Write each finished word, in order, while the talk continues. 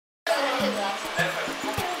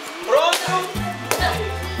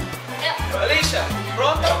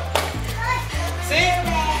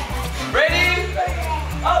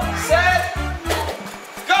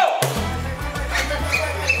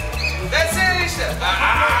step.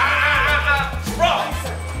 Sprung.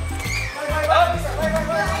 Up.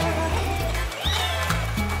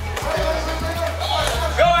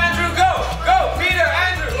 Go, Andrew, go. Go, Peter,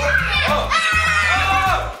 Andrew. Oh.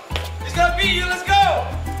 Oh. He's gonna beat you, let's go.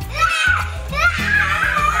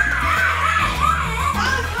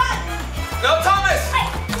 No, Thomas.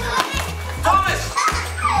 Thomas,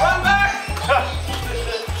 run back.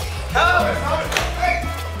 Help.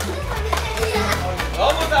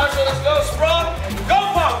 Almost out, so let's go. Sprung. Go,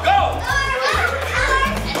 Phrom, go.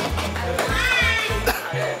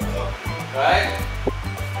 Right?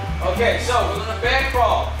 Okay, so we're going to back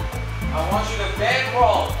crawl. I want you to back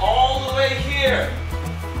crawl all the way here.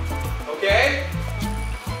 Okay?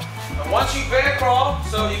 And once you back crawl,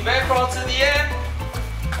 so you back crawl to the end.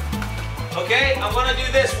 Okay? I'm going to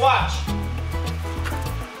do this. Watch.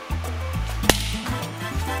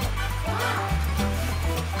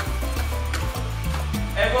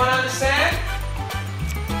 Everyone understand?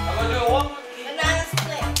 I'm going to do it one more. Banana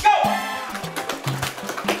split. Go!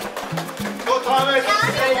 Go, Thomas.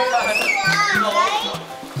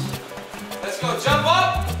 Let's go. Jump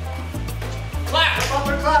up. Clap. Jump up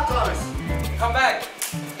and clap, Thomas. Come back.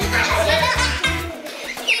 Get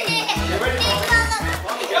ready, Thomas.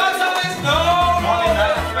 Go, Thomas. No.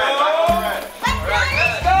 Alright,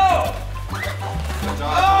 let's go. Good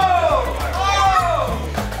job. Oh.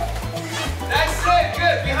 That's it.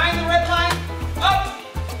 Good. Behind the red line. Up.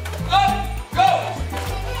 Up. Go.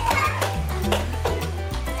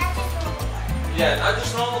 Yeah, not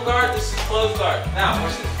just normal guard. This is closed guard. Now,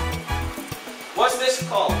 watch this. What's this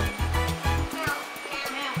called?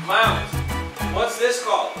 Mount. What's this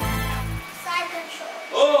called? Side control.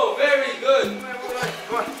 Oh, very good.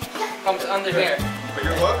 Go on. Comes under here. Put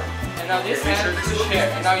your hook. And now this Make hand sure this push is here.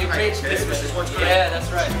 And now you right. reach Okay, this this is what's way. good. Yeah, that's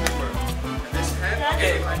right. And this hand.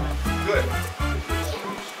 Okay. Good.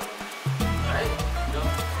 Right? No.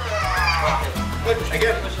 Good.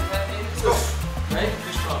 Again. Push his hand in. Let's go. Right?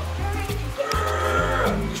 Be strong.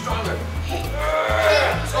 Be stronger.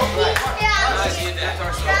 Let's go. Nice, you did that.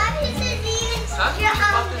 Torso. Grab his knees. Huh? Your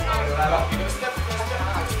Pop arm. this down.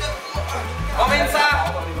 Comienza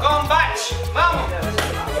con batch. Vamos.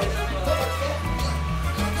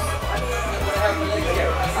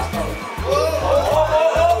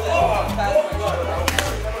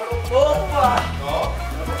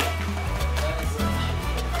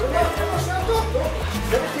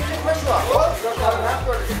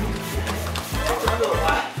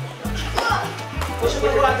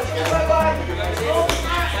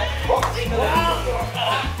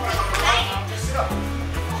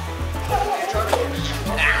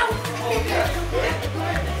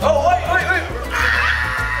 Oh, wait, wait, wait.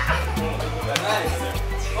 Nice.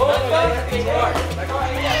 Oh, take guard.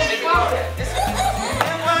 Take guard.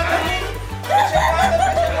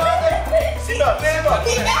 Sit up, sit up.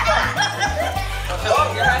 Oh,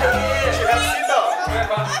 get out of here. You should have sit up.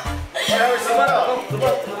 You should have sit up. You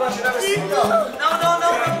should have sit up. No, no, no,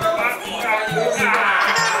 no, no.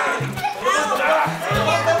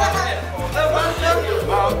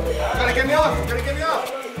 Gotta get me off. Gotta get me off.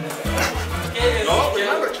 No,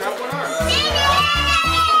 remember, trap one arm.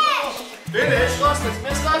 Finish. Lost this.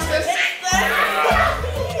 Miss, lost this.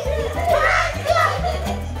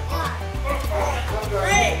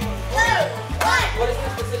 What is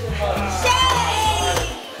this position called?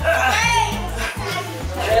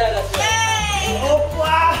 Yeah, that's right.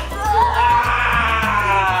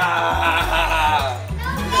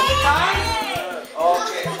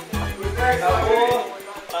 Okay.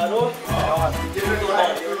 Give it a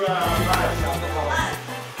right.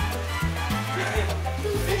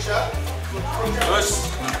 Big shot. Push.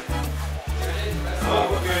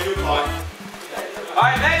 Okay, you caught. All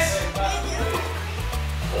right, next.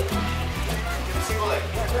 Single leg.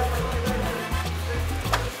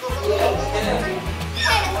 What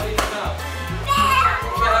do you do now?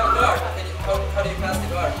 You have a guard. How do you pass the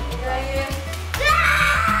guard?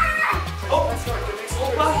 Oh, that's right. That makes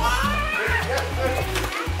sense. Yeah, good.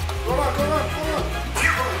 Go on, go on, go on.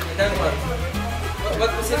 And then what? What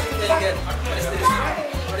position can you get? What is this?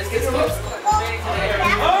 What is this called?